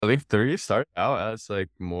Link3 started out as like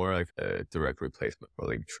more like a direct replacement for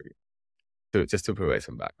Linktree. Just to provide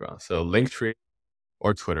some background. So Linktree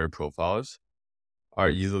or Twitter profiles are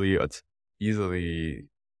easily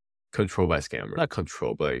controlled by scammers. Not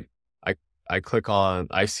controlled, but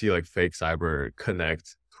I see like fake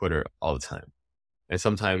Cyberconnect Twitter all the time. And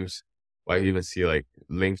sometimes I even see like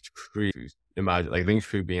Linktree, imagine like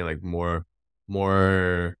Linktree being like more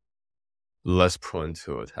less prone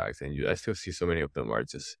to attacks. And I still see so many of them are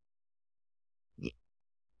just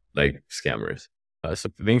like scammers. So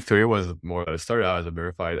Link3 was more, it started out as a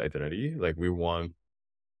verified identity. Like we want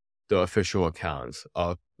the official accounts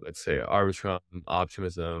of, let's say, Arbitrum,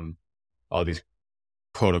 Optimism, all these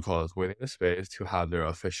protocols within the space to have their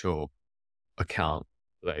official account.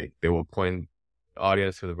 Like they will point the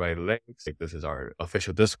audience to the right links. Like this is our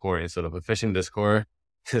official Discord instead of a phishing Discord.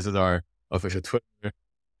 This is our official Twitter,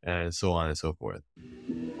 and so on and so forth.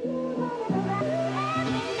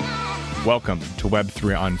 Welcome to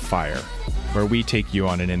Web3 on Fire, where we take you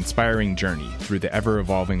on an inspiring journey through the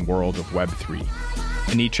ever-evolving world of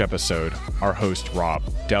Web3. In each episode, our host, Rob,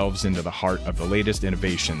 delves into the heart of the latest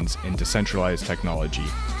innovations in decentralized technology,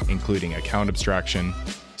 including account abstraction,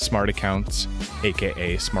 smart accounts,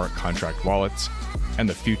 aka smart contract wallets, and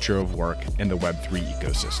the future of work in the Web3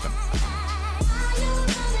 ecosystem.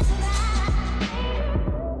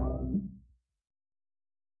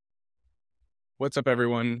 What's up,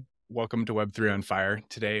 everyone? Welcome to Web3 on Fire.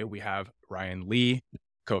 Today, we have Ryan Lee,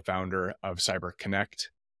 co-founder of Cyberconnect.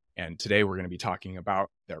 And today we're going to be talking about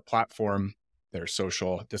their platform, their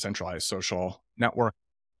decentralized social network,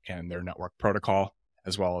 and their network protocol,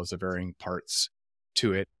 as well as the varying parts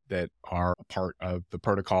to it that are a part of the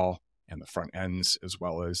protocol and the front ends, as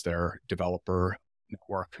well as their developer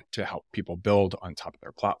network to help people build on top of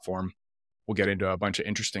their platform. We'll get into a bunch of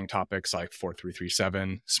interesting topics like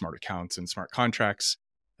 4337, smart accounts, and smart contracts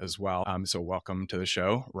as well. So welcome to the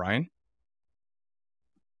show, Ryan.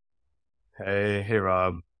 Hey,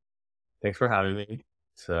 Rob. Thanks for having me.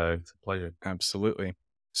 It's a pleasure. Absolutely.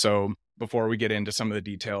 So before we get into some of the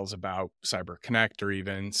details about Cyberconnect or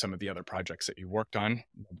even some of the other projects that you've worked on,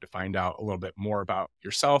 I'd love to find out a little bit more about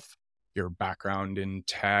yourself, your background in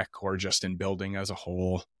tech or just in building as a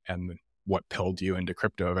whole, and what pulled you into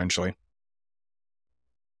crypto eventually.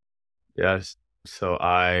 Yes. So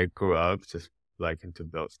I grew up just liking to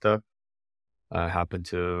build stuff. I happened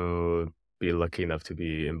to be lucky enough to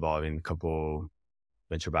be involved in a couple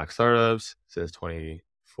venture-backed startups since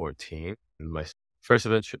 2014. My first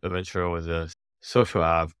venture was a social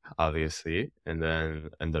app, obviously, and then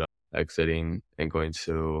ended up exiting and going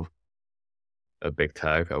to a big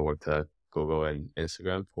tech. I worked at Google and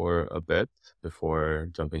Instagram for a bit before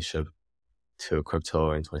jumping ship to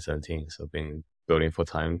crypto in 2017. So I've been building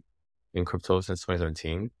full-time in crypto since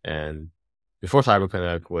 2017. And before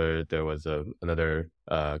Cyberconnect, where there was another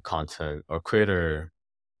content or creator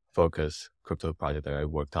focused crypto project that I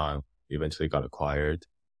worked on, eventually got acquired.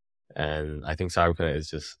 And I think Cyberconnect is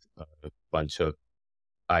just a bunch of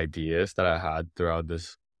ideas that I had throughout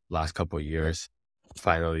this last couple of years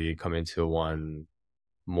finally come into one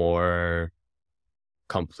more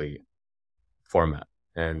complete format.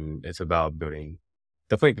 And it's about definitely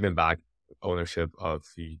giving back ownership of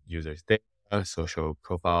the user's data, social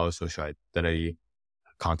profiles, social identity,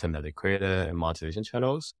 content that they created, and monetization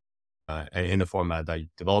channels, and in the format that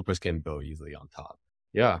developers can build easily on top.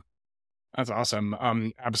 Yeah. That's awesome.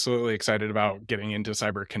 I'm absolutely excited about getting into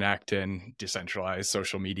Cyberconnect and decentralized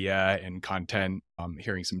social media and content,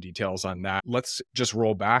 hearing some details on that. Let's just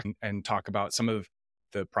roll back and talk about some of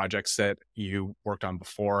the projects that you worked on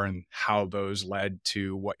before and how those led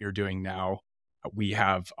to what you're doing now. We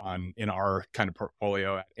have in our kind of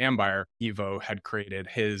portfolio at Ambire, Evo had created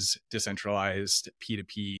his decentralized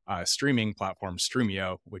P2P streaming platform,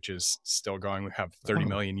 Streamio, which is still going. We have 30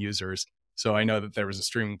 million users. So I know that there was a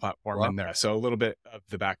streaming platform in there. So a little bit of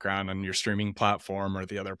the background on your streaming platform or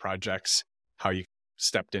the other projects, how you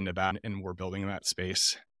stepped into that and were building that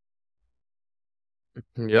space.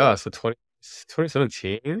 Yeah. So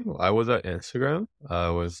 2017, I was at Instagram. I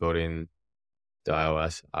was building the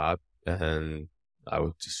iOS app, and I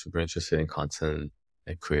was just super interested in content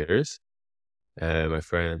and creators. And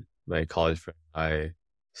my college friend, I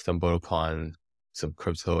stumbled upon some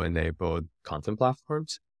crypto-enabled content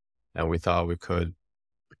platforms, and we thought we could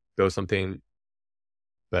build something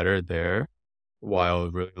better there while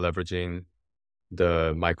really leveraging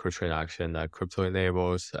the microtransaction that crypto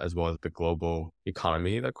enables, as well as the global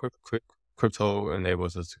economy that crypto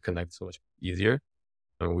enables us to connect so much easier.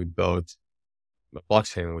 And we built a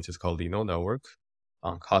blockchain, which is called Lino Network,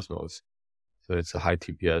 on Cosmos. So it's a high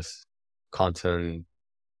TPS content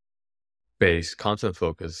based, content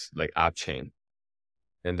focused, like app chain.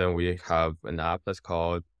 And then we have an app that's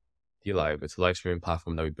called DLive. It's a live streaming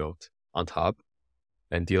platform that we built on top.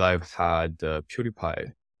 And DLive had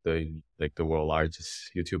PewDiePie, the world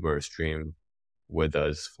largest YouTuber, stream with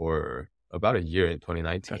us for about a year in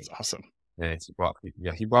 2019. That's awesome. And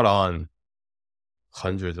he brought on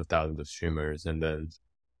hundreds of thousands of streamers, and then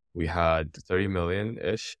we had 30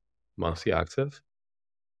 million-ish monthly active,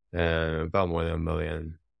 and about more than 1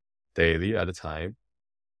 million daily at a time.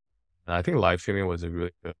 And I think live streaming was a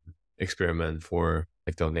really good experiment for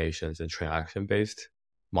like donations and transaction-based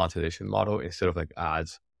monetization model instead of like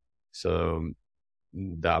ads. So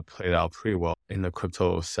that played out pretty well in the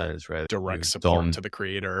crypto sense, right? Direct support to the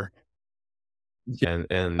creator. Yeah,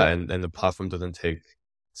 and the platform doesn't take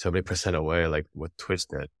 70% away like what Twitch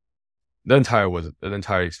did. The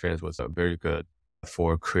entire experience was very good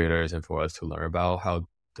for creators and for us to learn about how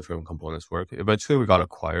different components work. Eventually, we got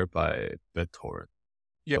acquired by BitTorrent.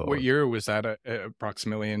 Yeah, So what year was that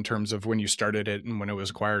approximately in terms of when you started it and when it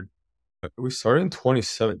was acquired? we started in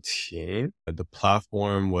 2017. The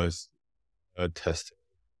platform was tested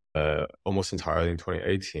almost entirely in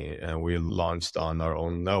 2018, and we launched on our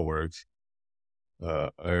own networks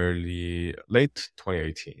late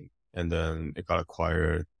 2018, and then it got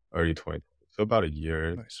acquired early 2020. So about a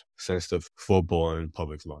year since the full-blown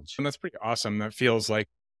public launch. And that's pretty awesome. That feels like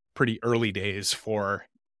pretty early days for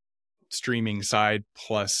streaming side,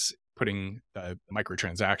 plus putting the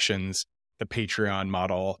microtransactions, the Patreon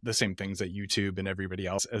model, the same things that YouTube and everybody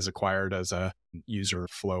else has acquired as a user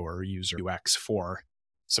flow or user UX for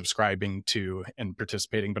subscribing to and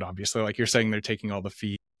participating. But obviously, like you're saying, they're taking all the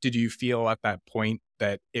fee. Did you feel at that point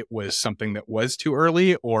that it was something that was too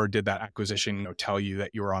early, or did that acquisition tell you that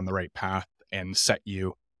you were on the right path and set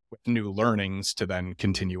you with new learnings to then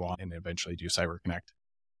continue on and eventually do Cyberconnect?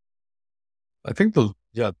 I think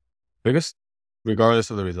biggest, regardless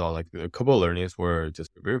of the result, like a couple of learnings were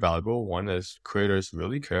just very valuable. One is creators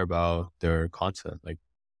really care about their content. Like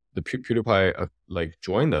the PewDiePie like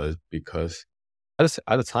joined us because at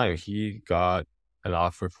the time he got an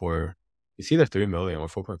offer for it's either 3 million or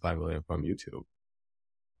 4.5 million from YouTube,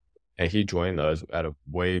 and he joined us at a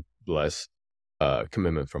way less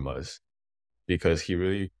commitment from us because he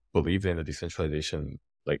really believed in the decentralization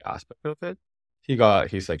like aspect of it.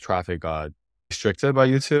 His like traffic got restricted by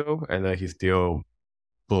YouTube, and then his deal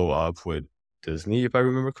blew up with Disney, if I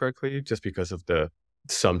remember correctly, just because of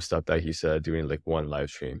some stuff that he said during like one live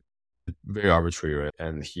stream. Very arbitrary, right?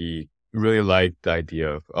 And he really liked the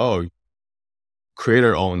idea of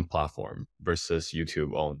creator-owned platform versus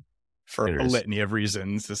YouTube-owned. For a litany of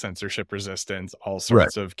reasons, the censorship resistance, all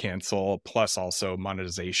sorts of cancel, plus also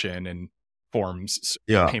monetization and forms,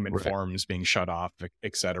 payment forms being shut off,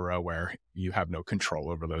 et cetera, where you have no control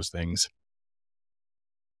over those things.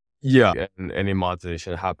 Yeah, and any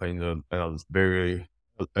monetization happening in a very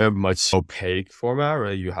much opaque format,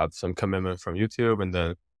 right? You have some commitment from YouTube, and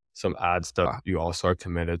then some ad stuff you also are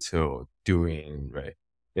committed to doing, right?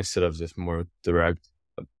 Instead of just more direct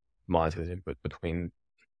monetization between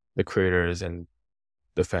the creators and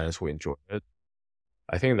the fans who enjoy it.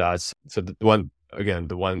 I think that's one of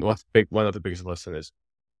the biggest lessons is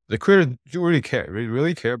the creators do really care. They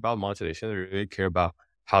really care about monetization. They really care about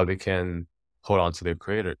how they can hold on to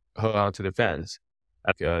their fans.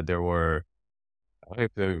 Like, there were, I don't know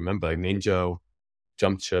if you remember, like Ninja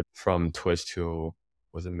jumped ship from Twitch to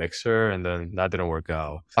was a Mixer, and then that didn't work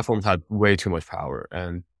out. Platforms had way too much power,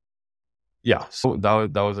 and yeah, so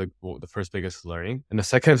that was like the first biggest learning. And the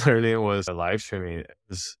second learning was live streaming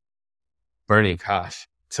is burning cash.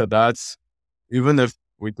 So that's, even if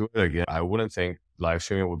we do it again, I wouldn't think live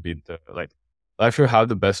streaming would be live streaming have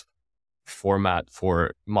the best format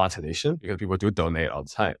for monetization because people do donate all the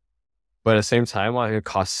time. But at the same time, it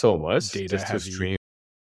costs so much data just to stream.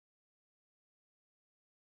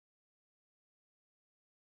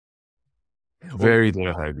 Very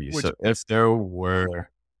data heavy. So if there were,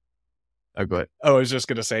 go ahead. I was just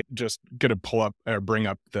going to say, just going to pull up or bring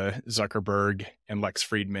up the Zuckerberg and Lex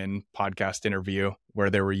Friedman podcast interview where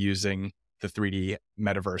they were using the 3D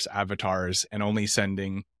metaverse avatars and only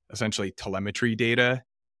sending essentially telemetry data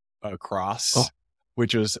across,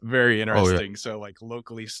 which was very interesting. So like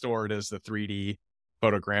locally stored as the 3D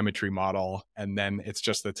photogrammetry model, and then it's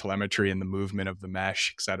just the telemetry and the movement of the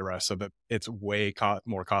mesh, et cetera, so that it's way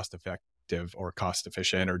more cost effective or cost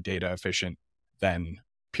efficient or data efficient than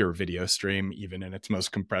pure video stream, even in its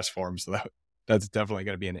most compressed form. So that's definitely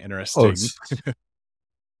going to be an interesting.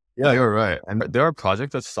 Yeah, you're right. And there are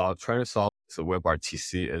projects that trying to solve. So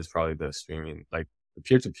WebRTC is probably the streaming, like the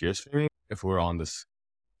peer-to-peer streaming, if we're on this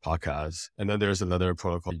podcast. And then there's another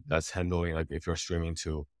protocol that's handling, like if you're streaming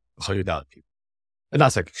to 100,000 people. And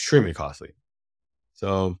that's like extremely costly.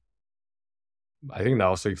 So I think that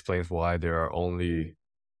also explains why there are only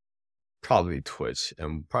probably Twitch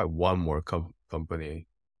and probably one more company.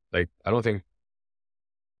 Like, I don't think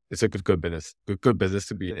it's a good business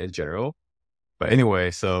to be in general. But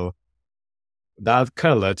anyway, so that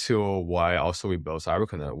kind of led to why also we built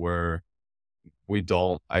Cyberconnect, where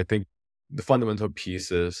I think the fundamental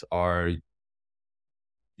pieces are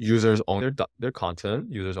users owning their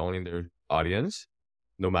content, users owning their audience,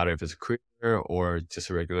 no matter if it's a creator or just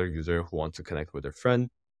a regular user who wants to connect with their friend,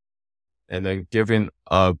 and then giving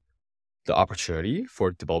up the opportunity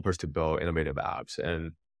for developers to build innovative apps.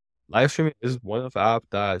 And live streaming is one of the apps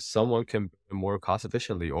that someone can build more cost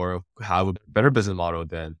efficiently or have a better business model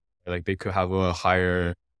than, like, they could have a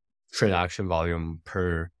higher transaction volume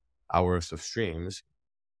per hours of streams.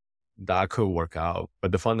 That could work out.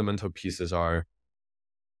 But the fundamental pieces are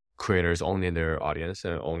creators owning their audience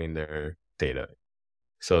and owning their data.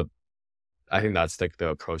 So I think that's like the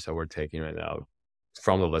approach that we're taking right now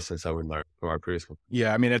from the lessons that we learned from our previous one.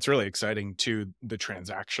 Yeah, I mean, it's really exciting too, the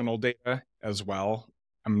transactional data as well.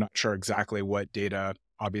 I'm not sure exactly what data,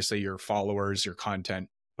 obviously your followers, your content,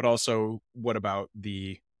 but also what about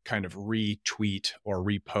the kind of retweet or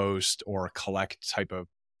repost or collect type of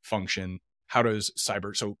function? How does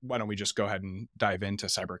so why don't we just go ahead and dive into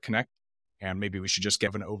Cyberconnect? And maybe we should just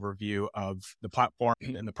give an overview of the platform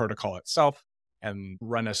and the protocol itself and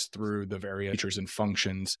run us through the various features and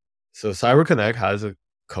functions. So Cyberconnect has a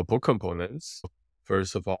couple components.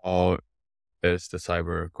 First of all, is the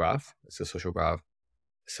cyber graph. It's a social graph,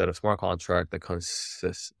 a set of smart contract that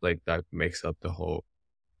consists, like, that makes up the whole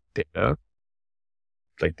data,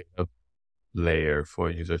 like data layer for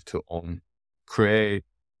users to own, create,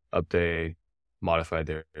 update, modify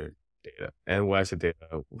their data. And when I say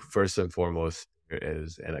data, first and foremost, there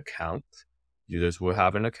is an account. Users will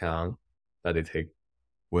have an account that they take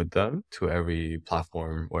with them to every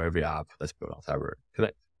platform or every app that's built on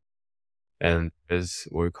Cyberconnect. And is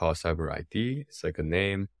what we call Cyber ID. It's like a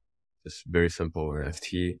name, just very simple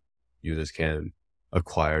NFT. Users can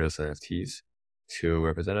acquire those NFTs to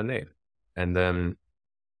represent a name. And then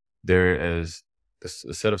there is a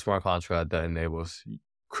set of smart contract that enables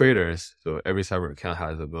creators. So every Cyber account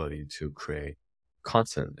has the ability to create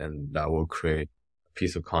content, and that will create a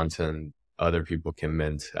piece of content other people can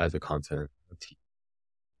mint as a content NFT.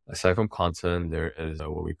 Aside from content, there is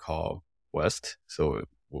what we call West. So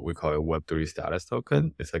what we call a Web3 status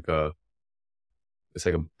token. It's like a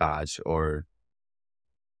badge or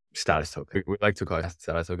status token. We like to call it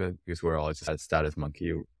status token because we're all just a status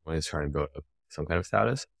monkey when it's trying to build up some kind of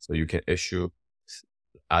status. So you can issue,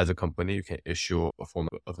 as a company, you can issue a form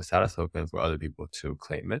of a status token for other people to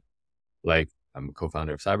claim it. Like, I'm a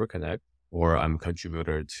co-founder of Cyberconnect, or I'm a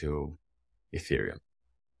contributor to Ethereum.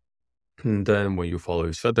 And then when you follow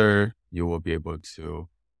each other, you will be able to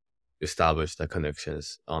establish the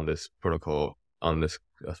connections on this protocol, on this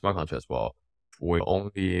smart contract as well. We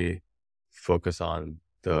only focus on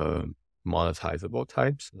the monetizable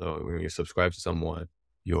types. So when you subscribe to someone,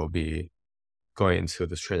 you'll be going into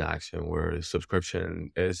this transaction where the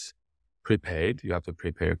subscription is prepaid. You have to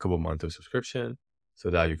prepay a couple months of subscription so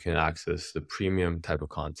that you can access the premium type of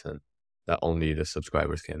content that only the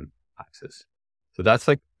subscribers can access. So that's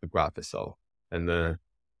like the graph itself. And then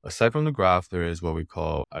aside from the graph, there is what we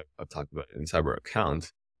call, I've talked about in Cyber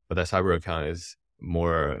account, but that Cyber account is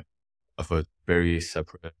more of a very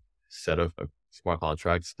separate set of smart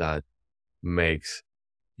contracts that makes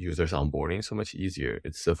users onboarding so much easier.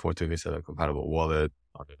 It's a 427 compatible wallet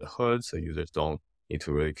under the hood, so users don't need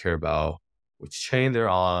to really care about which chain they're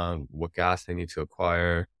on, what gas they need to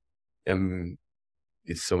acquire. And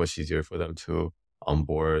it's so much easier for them to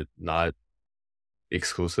onboard, not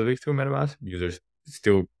exclusively through MetaMask. Users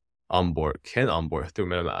still can onboard through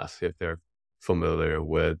MetaMask if they're familiar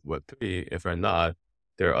with Web3. If they're not,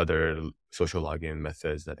 there are other social login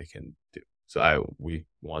methods that they can do. So we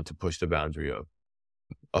want to push the boundary of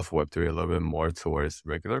Web3 a little bit more towards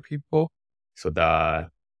regular people, so that,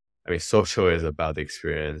 social is about the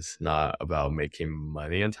experience, not about making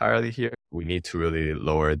money entirely here. We need to really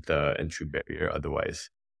lower the entry barrier. Otherwise,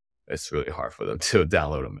 it's really hard for them to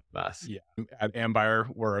download a MetaMask. Yeah. At Ambire,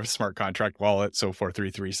 we're a smart contract wallet. So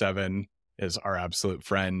 4337 is our absolute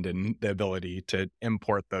friend, and the ability to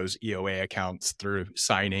import those EOA accounts through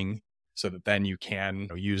signing so that then you can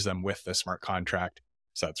use them with the smart contract.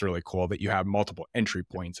 So that's really cool that you have multiple entry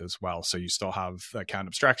points as well. So you still have the account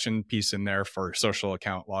abstraction piece in there for social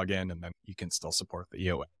account login, and then you can still support the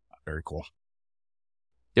EOA. Very cool.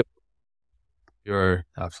 Yep. You're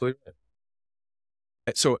absolutely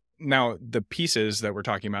right. So Now, the pieces that we're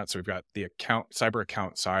talking about, so we've got the cyber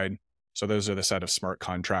account side. So those are the set of smart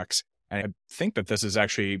contracts. And I think that this is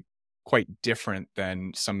actually quite different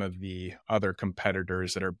than some of the other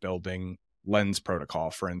competitors that are building Lens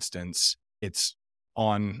protocol, for instance. It's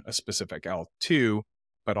on a specific L2,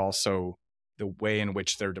 but also the way in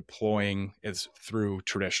which they're deploying is through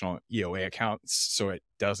traditional EOA accounts. So it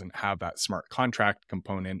doesn't have that smart contract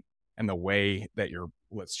component. And the way that your,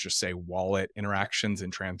 let's just say, wallet interactions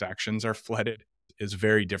and transactions are flooded is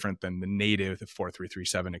very different than the native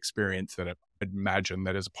 4337 experience that I imagine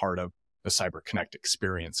that is part of the Cyberconnect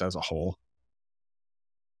experience as a whole.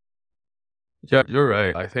 Yeah, you're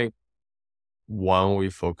right. I think one,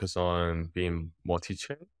 we focus on being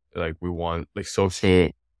multi-chain. Like we want, like social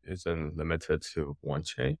isn't limited to one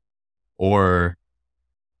chain, or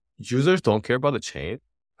users don't care about the chain.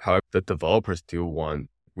 However, the developers do want,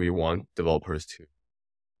 we want developers to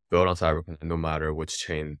build on Cyberconnect no matter which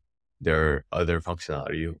chain their other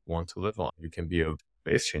functionality you want to live on. You can be a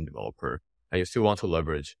base chain developer and you still want to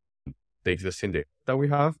leverage the existing data that we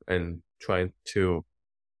have and trying to,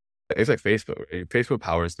 it's like Facebook, right? Facebook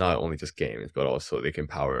powers not only just games, but also they can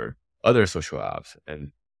power other social apps,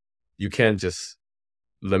 and you can't just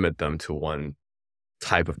limit them to one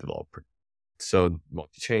type of developer. So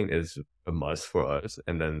multi-chain is a must for us.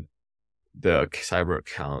 And then the cyber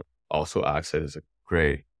account also acts as a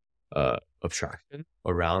great abstraction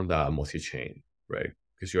around that multi-chain, right?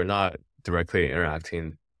 Because you're not directly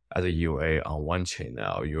interacting as a UA on one chain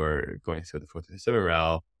now. You're going through the 437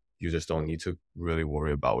 route. Users don't need to really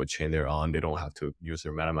worry about what chain they're on. They don't have to use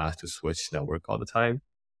their MetaMask to switch network all the time.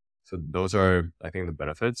 So those are, I think, the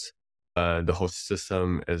benefits. The whole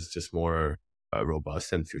system is just more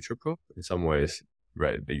robust and future-proof in some ways,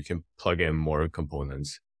 right? That you can plug in more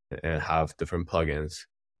components and have different plugins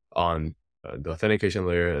on the authentication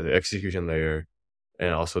layer, the execution layer,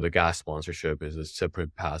 and also the gas sponsorship is a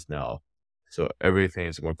separate path now. So everything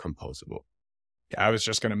is more composable. Yeah, I was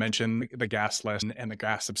just going to mention the gas lesson and the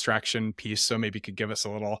gas abstraction piece. So maybe you could give us a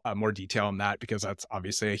little more detail on that, because that's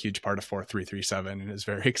obviously a huge part of 4337 and is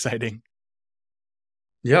very exciting.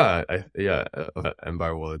 Yeah,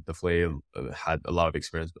 Ambire will definitely had a lot of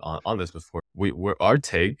experience on this before. Our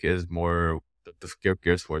take is more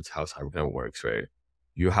geared towards how Cyberconnect works, right?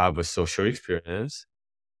 You have a social experience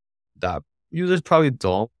that users probably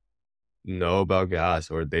don't know about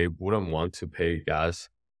gas, or they wouldn't want to pay gas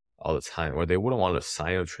all the time, or they wouldn't want to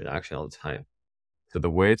sign a transaction all the time. So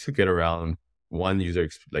the way to get around one user,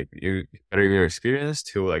 better your experience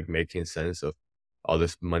to like making sense of all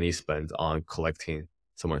this money spent on collecting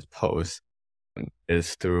someone's post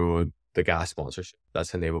is through the gas sponsorship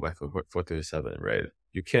that's enabled by 437, right?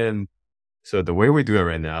 You can, so the way we do it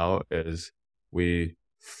right now is we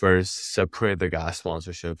first separate the gas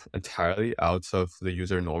sponsorship entirely out of the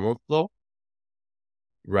user normal flow.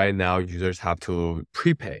 Right now, users have to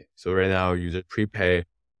prepay. So right now, users prepay.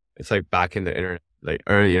 It's like back in the internet, like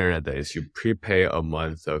early internet days, you prepay a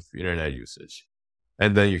month of internet usage,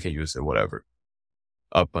 and then you can use it whatever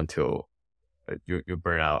up until you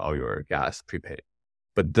burn out all your gas prepaid.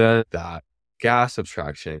 But then that gas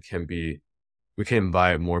abstraction can be, we can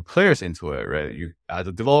invite more players into it, right? You, as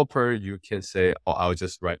a developer, you can say, oh,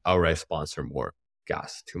 outright sponsor more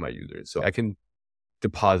gas to my users. So I can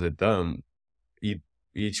deposit them,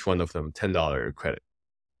 each one of them $10 credit.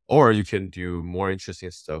 Or you can do more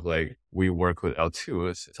interesting stuff like we work with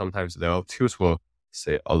L2s. Sometimes the L2s will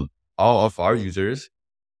say all of our users,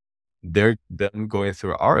 they're them going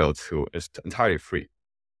through our L2 is entirely free.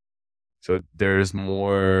 So there's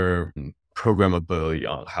more programmability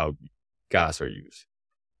on how gas are used.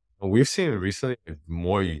 We've seen recently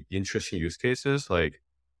more interesting use cases, like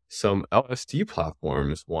some LSD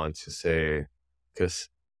platforms want to say, because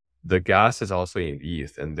the gas is also in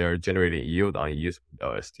ETH and they're generating yield on ETH with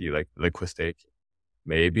LSD, like liquid stake.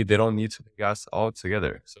 Maybe they don't need to pay gas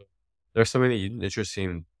altogether. So there's so many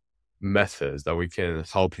interesting methods that we can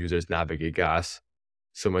help users navigate gas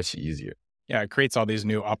so much easier. Yeah, it creates all these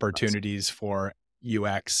new opportunities for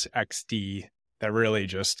UX, XD that really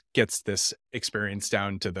just gets this experience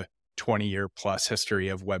down to the 20-year plus history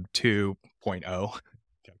of Web 2.0.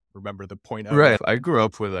 Remember the 0.0? Right. I grew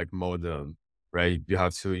up with like modem, right? You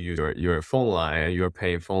have to use your phone line and you're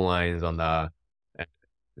paying phone lines on that. And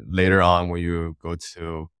later on, when you go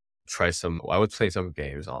to try I would play some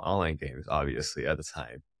games, online games, obviously at the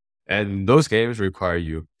time. And those games require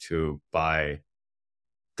you to buy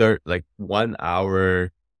 1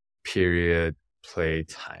 hour period play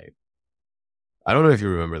time. I don't know if you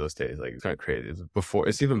remember those days. Like it's kind of crazy.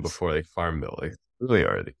 It's even before like Farmville, like really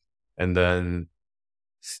early. And then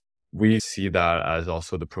we see that as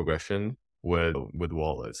also the progression with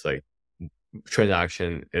wallets. Like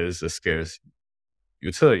transaction is a scarce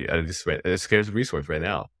utility at this rate. It's a scarce resource right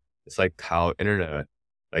now. It's like how internet,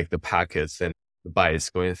 like the packets and the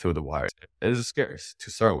bytes going through the wires, it is scarce to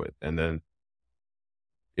start with. And then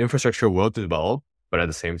infrastructure will develop, but at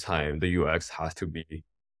the same time, the UX has to be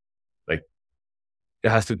like, it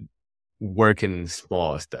has to work in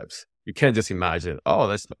small steps. You can't just imagine, oh,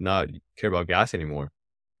 let's not care about gas anymore.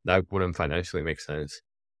 That wouldn't financially make sense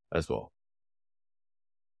as well.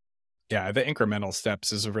 Yeah, the incremental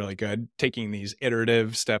steps is really good. Taking these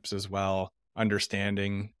iterative steps as well,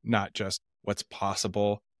 understanding not just what's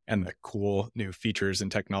possible and the cool new features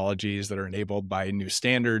and technologies that are enabled by new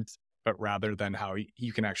standards, but rather than how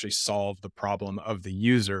you can actually solve the problem of the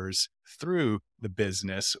users through the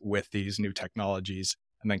business with these new technologies,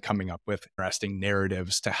 and then coming up with interesting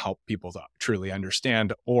narratives to help people to truly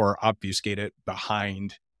understand or obfuscate it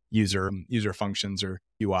behind user functions or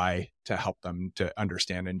UI to help them to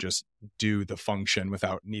understand and just do the function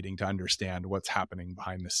without needing to understand what's happening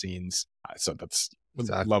behind the scenes. So that's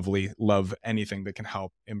Exactly. lovely. Love anything that can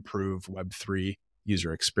help improve Web3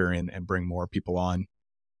 user experience and bring more people on.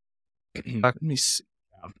 Let me see.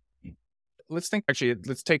 Let's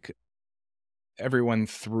take everyone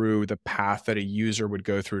through the path that a user would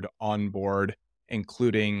go through to onboard,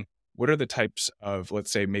 including what are the types of,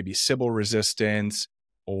 let's say, maybe Sybil resistance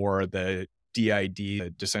or the DID,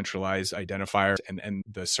 the decentralized identifier, and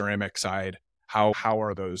the ceramic side. How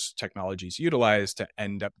are those technologies utilized to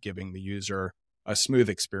end up giving the user a smooth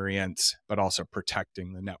experience, but also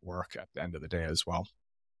protecting the network at the end of the day as well?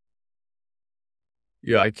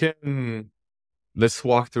 Yeah, let's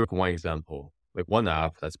walk through one example, like one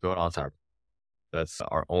app that's built on Cyber. That's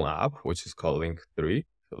our own app, which is called Link 3.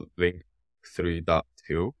 So Link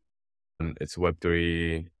 3.2. And it's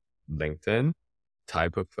Web3 LinkedIn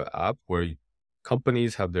type of app where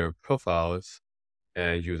companies have their profiles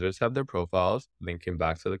and users have their profiles linking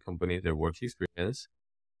back to the company, their work experience,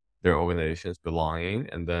 their organization's belonging,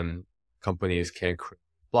 and then companies can create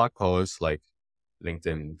blog posts like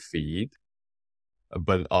LinkedIn feed,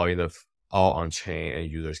 but all on chain, and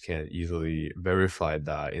users can easily verify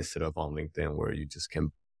that instead of on LinkedIn where you just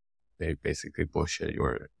can basically bullshit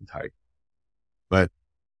your entire. But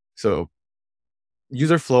so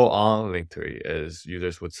user flow on Linktree is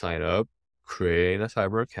users would sign up, create a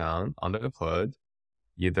cyber account under the hood.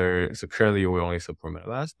 So currently we only support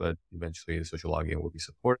MetaMask, but eventually the social login will be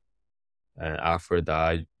supported. And after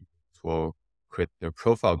that, will create their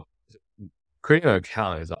profile. Creating an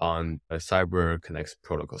account is on a Cyberconnect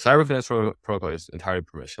protocol. Cyberconnect protocol is entirely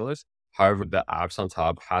permissionless. However, the apps on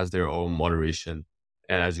top has their own moderation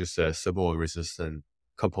and, as you said, Sybil resistant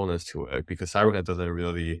components to it, because Cyberconnect doesn't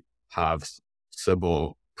really have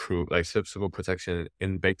Sybil protection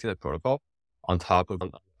baked in the protocol. On top of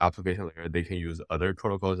an application layer, they can use other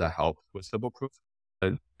protocols that help with Sybil proof.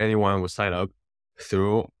 And anyone would sign up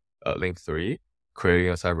through Link 3, creating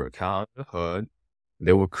a cyber account in the hood.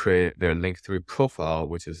 They will create their Link 3 profile,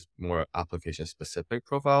 which is more application specific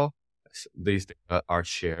profile. These are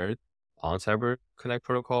shared on Cyberconnect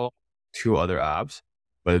protocol to other apps,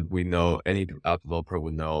 but we know any app developer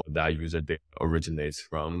would know that user data originates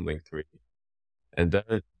from Link 3. And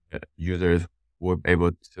then users will be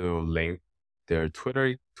able to link their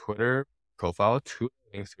Twitter profile to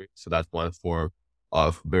Link 3. So that's one form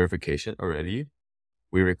of verification already.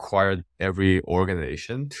 We require every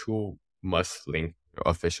organization to must link their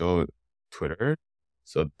official Twitter.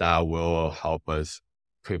 So that will help us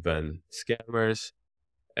prevent scammers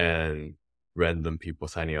and random people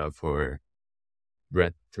signing up for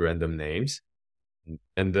random names.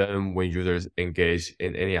 And then when users engage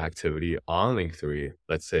in any activity on Link3,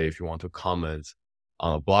 let's say if you want to comment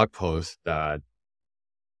on a blog post that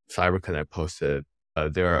Cyberconnect posted,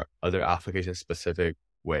 there are other application-specific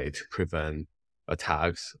way to prevent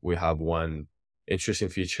attacks. We have one interesting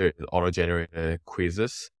feature is auto-generated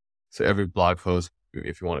quizzes. So every blog post,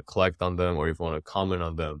 if you want to collect on them or if you want to comment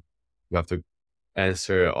on them, you have to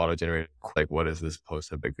answer auto-generated, like what is this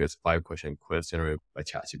post about? It's 5-question quiz generated by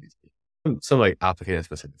ChatGPT. Some like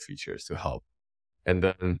application-specific features to help. And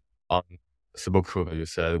then on Sybil Proof, as you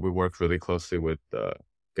said, we work really closely with the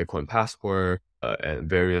Bitcoin Passport and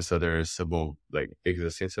various other Sybil, like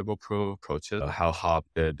existing Sybil Proof approaches. How Hop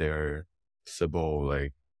did their Sybil,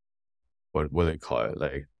 like what do they call it,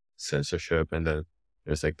 like censorship, and then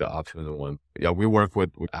there's like the optimal one. Yeah, we work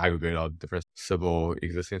with aggregate all different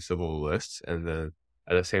existing Sybil lists, and then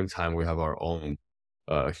at the same time we have our own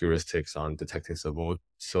heuristics on detecting Sybil,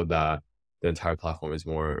 so that the entire platform is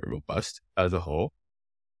more robust as a whole.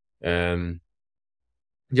 And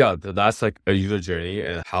yeah, that's like a user journey,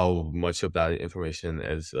 and how much of that information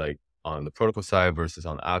is like on the protocol side versus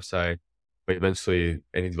on the app side. But eventually,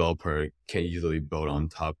 any developer can easily build on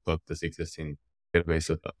top of this existing database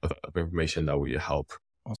of information that we help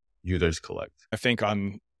users collect. I think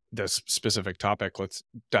on this specific topic, let's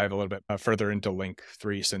dive a little bit further into Link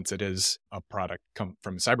 3, since it is a product come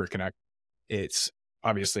from Cyberconnect. It's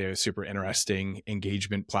obviously a super interesting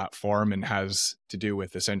engagement platform and has to do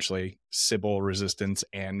with essentially Sybil resistance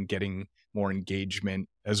and getting more engagement,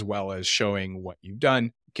 as well as showing what you've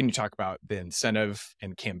done. Can you talk about the incentive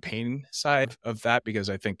and campaign side of that? Because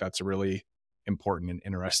I think that's a really important and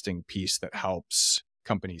interesting piece that helps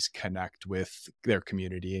companies connect with their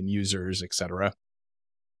community and users, etc.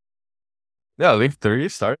 Yeah, Link 3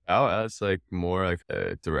 started out as like more like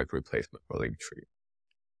a direct replacement for Linktree.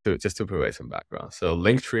 Just to provide some background. So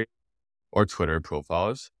Linktree or Twitter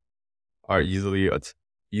profiles are easily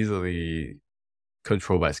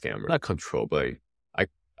controlled by scammers. Not controlled, but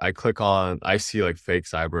I see like fake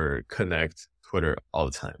Cyberconnect Twitter all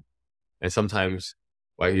the time. And sometimes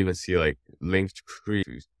I even see like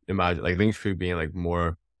Linktree, imagine like Linktree being like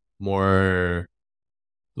more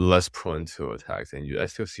less prone to attacks. And I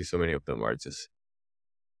still see so many of them are just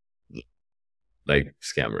like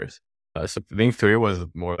scammers. So Link 3 was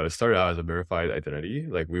more, it started out as a verified identity.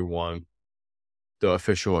 Like we want the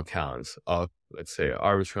official accounts of, let's say,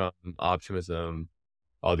 Arbitrum, Optimism,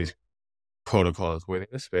 all these protocols within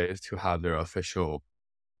the space to have their official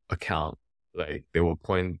account. Like they will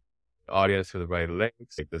point the audience to the right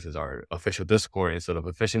links. Like this is our official Discord instead of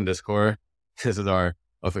a phishing Discord. This is our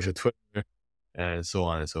official Twitter, and so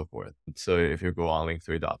on and so forth. So if you go on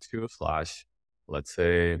link3.2/ let's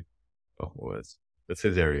say,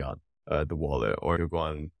 Zerion, the wallet, or you go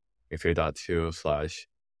on link3.2/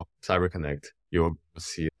 Cyberconnect, you'll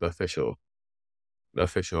see the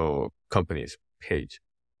official company's page.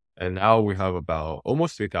 And now we have about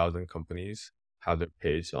almost 3,000 companies have their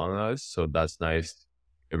page on us. So that's nice.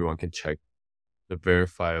 Everyone can check the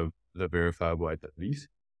verifiable identities.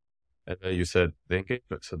 And then you said the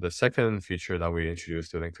engagement. So the second feature that we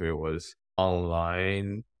introduced to Link3 was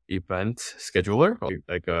online event scheduler,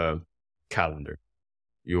 like a calendar.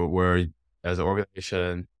 Where as an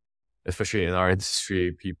organization, especially in our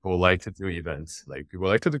industry, people like to do events. Like people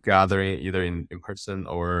like to do gathering either in person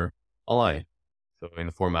or online. So in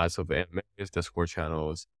the formats of AMAs, Discord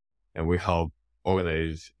channels, and we help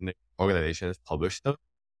organizations publish them,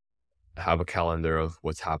 have a calendar of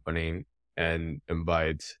what's happening, and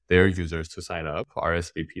invite their users to sign up,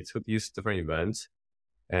 RSVP to these different events.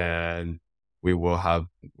 And we'll have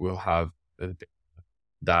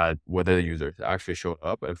that whether the users actually showed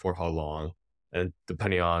up and for how long. And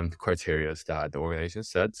depending on criteria that the organization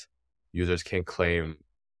sets, users can claim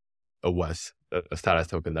a status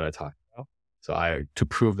token that I talked about. So to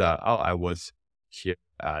prove that, I was here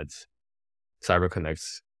at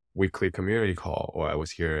Cyberconnect's weekly community call, or I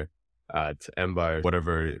was here at Ambire,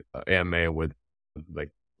 whatever AMA with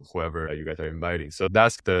like whoever you guys are inviting. So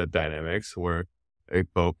that's the dynamics where it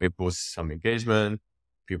boosts some engagement.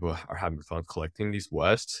 People are having fun collecting these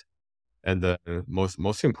Wests. And then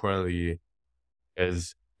most importantly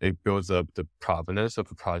is it builds up the provenance of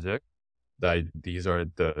the project, that these are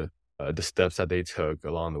the steps that they took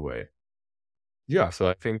along the way. Yeah, so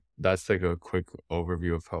I think that's like a quick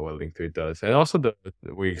overview of how what Link3 does. And also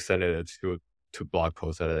we extended it to blog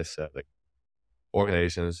posts, as I said, like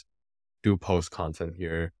organizations do post content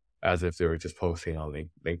here as if they were just posting on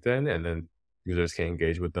LinkedIn, and then users can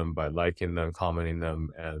engage with them by liking them, commenting them,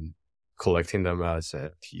 and collecting them as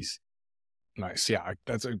NFTs. Nice. Yeah,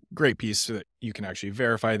 that's a great piece so that you can actually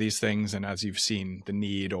verify these things. And as you've seen the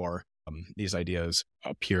need or these ideas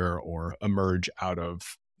appear or emerge out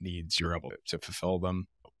of needs, you're able to fulfill them.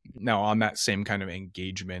 Now, on that same kind of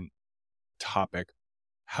engagement topic,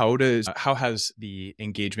 how has the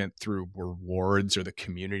engagement through rewards or the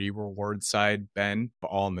community reward side been,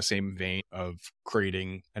 all in the same vein of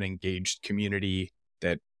creating an engaged community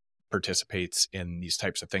that participates in these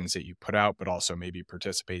types of things that you put out, but also maybe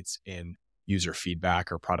participates in user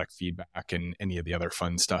feedback or product feedback and any of the other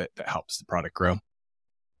fun stuff that helps the product grow?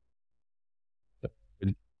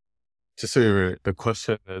 Just so the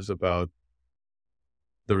question is about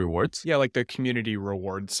the rewards? Yeah, like the community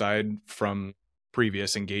reward side from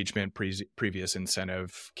previous engagement, previous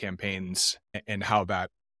incentive campaigns, and how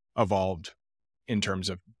that evolved in terms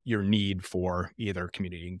of your need for either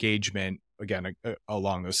community engagement, again,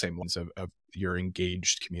 along those same lines of your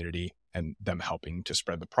engaged community and them helping to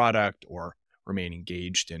spread the product or remain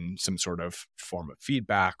engaged in some sort of form of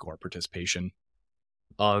feedback or participation.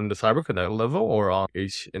 On the Cyberconnect level or on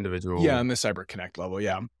each individual? Yeah, on the Cyberconnect level,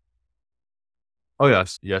 yeah. Oh,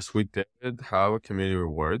 yes. Yes, we did have community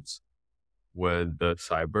rewards with the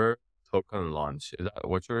Cyber token launch. Is that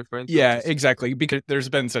what you're referring to? Yeah, exactly. Because there's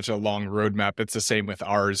been such a long roadmap. It's the same with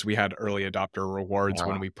ours. We had early adopter rewards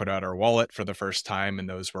when Ah, we put out our wallet for the first time, and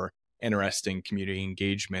those were interesting community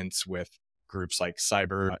engagements with groups like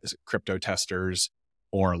Cyber Crypto Testers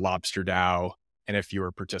or Lobster DAO. And if you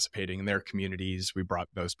were participating in their communities, we brought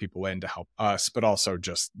those people in to help us, but also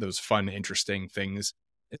just those fun, interesting things,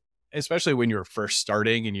 especially when you were first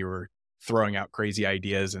starting and you were throwing out crazy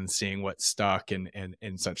ideas and seeing what stuck and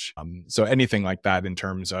such. So anything like that in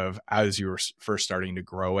terms of as you were first starting to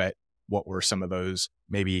grow it, what were some of those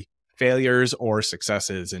maybe failures or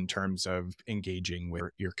successes in terms of engaging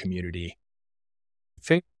with your community? I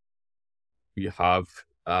think we have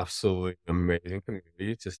absolutely amazing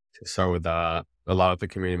community. Just to start with that, a lot of the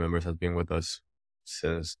community members have been with us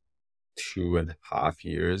since 2.5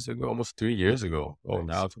 years ago, almost 3 years ago. Oh,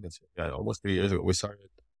 now it's almost 3 years ago. We started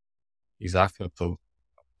exactly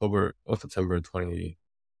September 2021.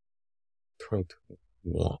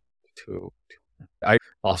 I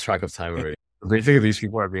lost track of time already. Basically, these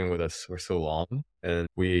people have been with us for so long, and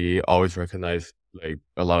we always recognize like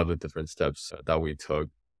a lot of the different steps that we took,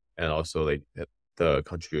 and also like the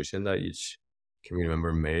contribution that each community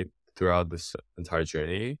member made throughout this entire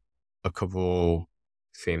journey. A couple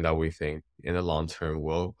things that we think in the long term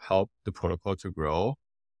will help the protocol to grow.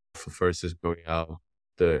 First is building out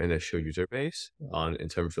the initial user base in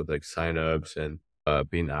terms of like signups and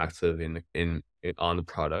being active in on the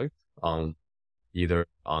product, either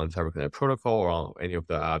on Cyberconnect protocol or on any of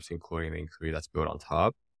the apps, including Link 3 that's built on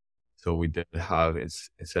top. So we did have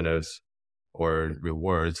incentives or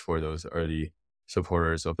rewards for those early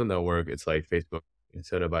supporters of the network. It's like Facebook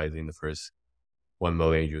incentivizing the first 1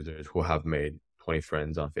 million users who have made 20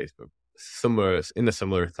 friends on Facebook. Similar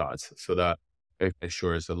thoughts, so that it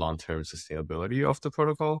ensures the long-term sustainability of the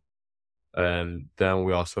protocol. And then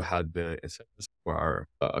we also had the incentives for our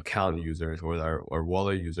account users or our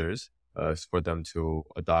wallet users, for them to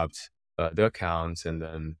adopt the accounts and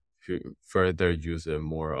then further use it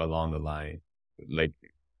more along the line, like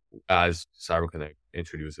as Cyberconnect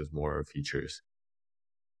introduces more features.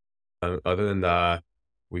 Other than that,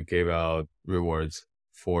 we gave out rewards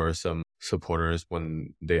for some supporters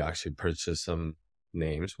when they actually purchase some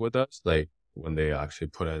names with us, like when they actually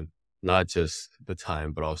put in not just the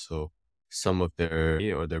time, but also some of their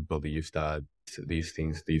beliefs that these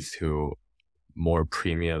things leads to more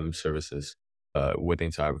premium services within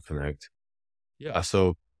Cyberconnect. Yeah,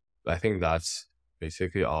 so I think that's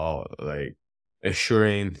basically all, like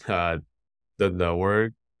ensuring that the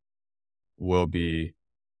network will be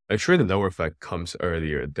ensuring the network effect comes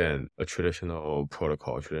earlier than a traditional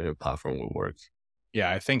protocol, traditional platform would work.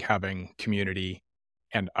 Yeah, I think having community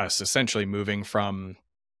and us essentially moving from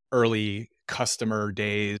early customer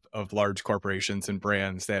days of large corporations and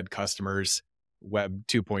brands that had customers, Web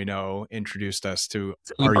 2.0 introduced us to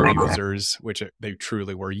our users, which they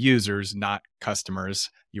truly were users, not customers.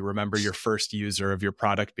 You remember your first user of your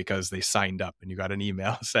product because they signed up and you got an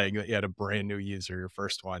email saying that you had a brand new user, your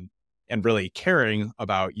first one, and really caring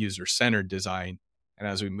about user-centered design. And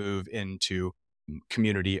as we move into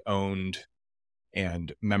community-owned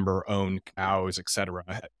and member-owned DAOs, et cetera,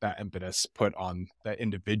 that impetus put on the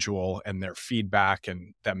individual and their feedback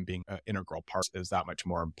and them being an integral part is that much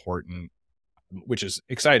more important, which is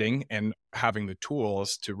exciting. And having the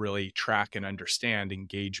tools to really track and understand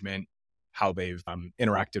engagement, how they've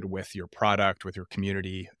interacted with your product, with your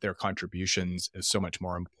community, their contributions is so much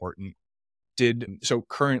more important. So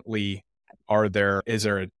currently, is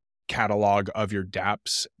there a catalog of your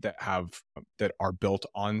dApps that are built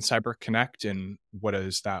on Cyberconnect, and what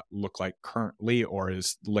does that look like currently? Or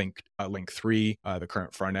is Link 3 the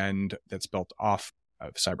current front end that's built off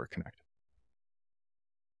of Cyberconnect?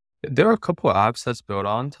 There are a couple of apps that's built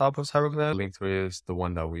on top of Cyberconnect. Link 3 is the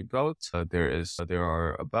one that we built. There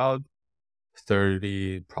are about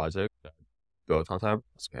 30 projects that built on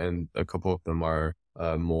Cyberconnect, and a couple of them are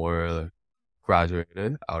more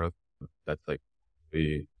graduated out of that's like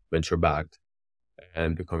the venture backed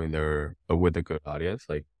and becoming there with a good audience.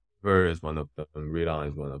 Like Ver is one of them, Redon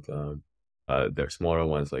is one of them. There are smaller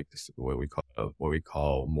ones like this, what we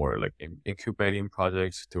call more like incubating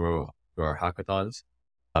projects through our hackathons.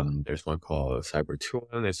 There's one called Cyber 2,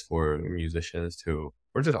 and it's for musicians or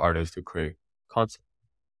just artists to create content.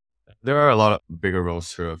 There are a lot of bigger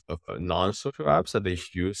roster of non-social apps that they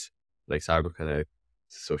use, like Cyberconnect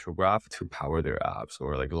social graph to power their apps,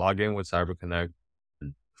 or like log in with Cyberconnect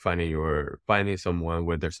and finding someone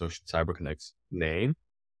with their social Cyberconnect's name.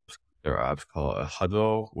 There are apps called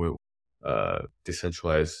Huddle with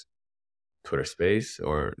decentralized Twitter space,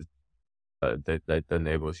 or that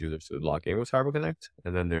enables users to log in with Cyberconnect.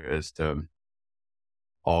 And then there is the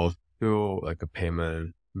all to like a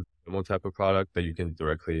payment type of product that you can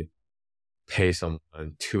directly pay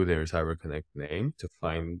someone to their CyberConnect name to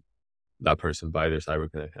find that person by their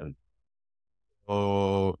CyberConnect. And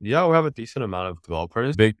so yeah, we have a decent amount of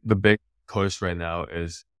developers. The big push right now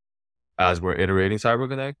is, as we're iterating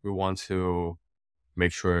CyberConnect, we want to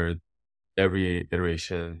make sure every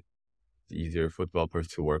iteration is easier for developers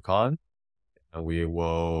to work on. And we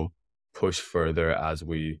will push further as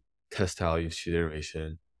we test out each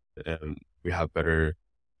iteration and we have better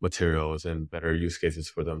materials and better use cases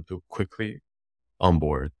for them to quickly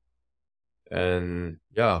onboard. And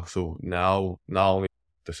yeah, so now not only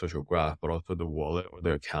the social graph, but also the wallet or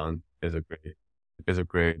the account is a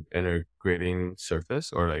great integrating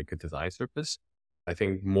surface or like a design surface. I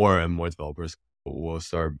think more and more developers will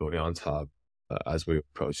start building on top as we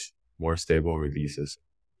approach more stable releases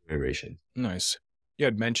iteration. Nice. You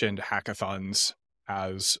had mentioned hackathons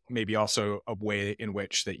as maybe also a way in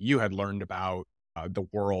which that you had learned about the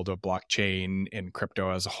world of blockchain and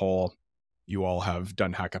crypto as a whole. You all have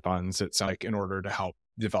done hackathons, it sounds like, in order to help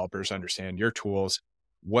developers understand your tools.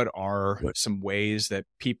 What are some ways that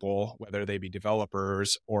people, whether they be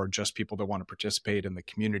developers or just people that want to participate in the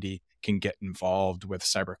community, can get involved with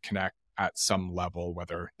CyberConnect at some level,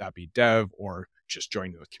 whether that be dev or just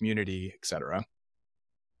join the community, et cetera?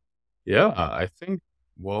 Yeah, I think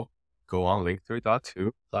we'll go on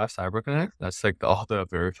linktree.to/CyberConnect. That's like all the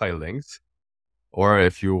verified links. Or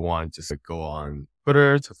if you want, just like go on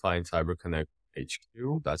Twitter to find CyberConnect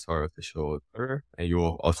HQ. That's our official Twitter. And you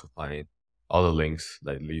will also find all the links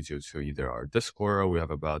that leads you to either our Discord. We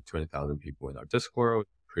have about 20,000 people in our Discord.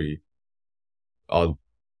 All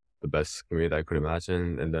the best community I could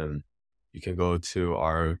imagine. And then you can go to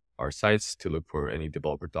our sites to look for any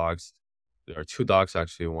developer docs. There are 2 docs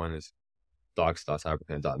actually. One is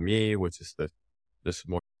docs.cyberconnect.me, which is this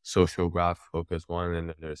more social graph focused one. And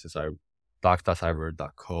then there's this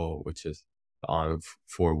docs.cyber.co, which is on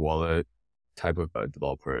for wallet type of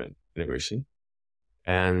developer integration.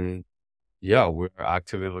 And yeah, we're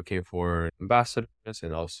actively looking for ambassadors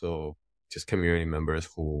and also just community members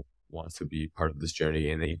who want to be part of this journey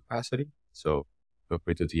in any capacity. So feel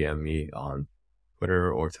free to DM me on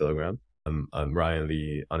Twitter or Telegram. I'm Ryan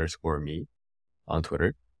Lee _me on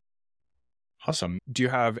Twitter. Awesome. Do you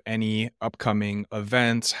have any upcoming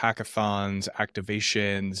events, hackathons,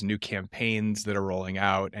 activations, new campaigns that are rolling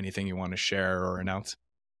out? Anything you want to share or announce?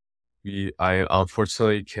 I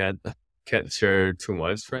unfortunately can't share too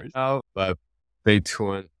much right now, but stay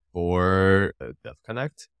tuned for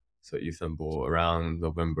DevConnect. So Istanbul around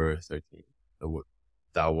November 13th.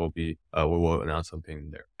 That will be, we will announce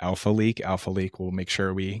something there. Alpha Leak. We'll make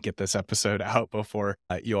sure we get this episode out before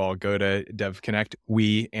you all go to DevConnect.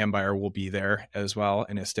 We, Ambire, will be there as well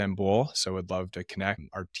in Istanbul. So would love to connect.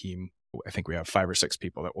 Our team, I think we have 5 or 6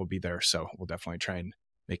 people that will be there. So we'll definitely try and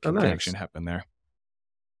make a connection happen there.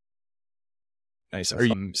 Nice. Are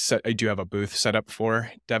you do you have a booth set up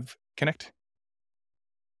for DevConnect?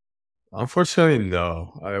 Unfortunately,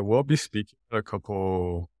 no. I will be speaking at a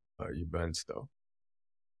couple events though.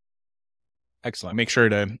 Excellent. Make sure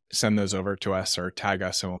to send those over to us or tag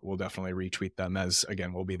us, and we'll definitely retweet them, as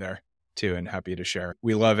again, we'll be there too and happy to share.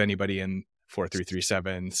 We love anybody in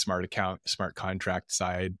 4337 smart account, smart contract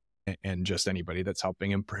side, and just anybody that's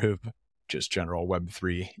helping improve just general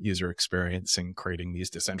Web3 user experience and creating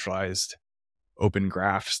these decentralized open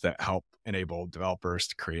graphs that help enable developers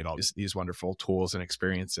to create all these wonderful tools and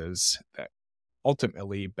experiences that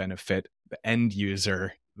ultimately benefit the end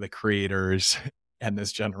user, the creators, and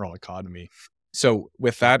this general economy. So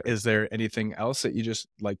with that, is there anything else that you just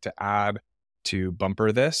like to add to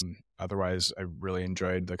bumper this? Otherwise, I really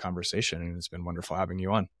enjoyed the conversation and it's been wonderful having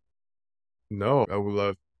you on. No, I would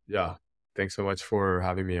love, thanks so much for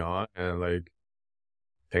having me on. And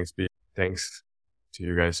thanks to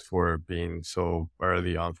you guys for being so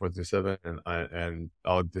early on 437 and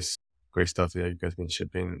all this great stuff that you guys been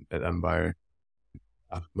shipping at Ambire.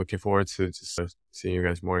 Looking forward to just seeing you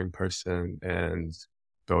guys more in person and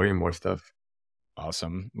building more stuff.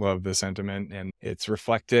 Awesome. Love the sentiment and it's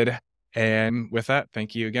reflected. And with that,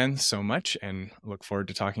 thank you again so much and look forward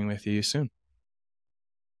to talking with you soon.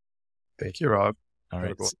 Thank you, Rob. All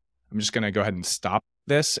right. I'm just going to go ahead and stop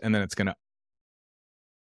this and then it's going to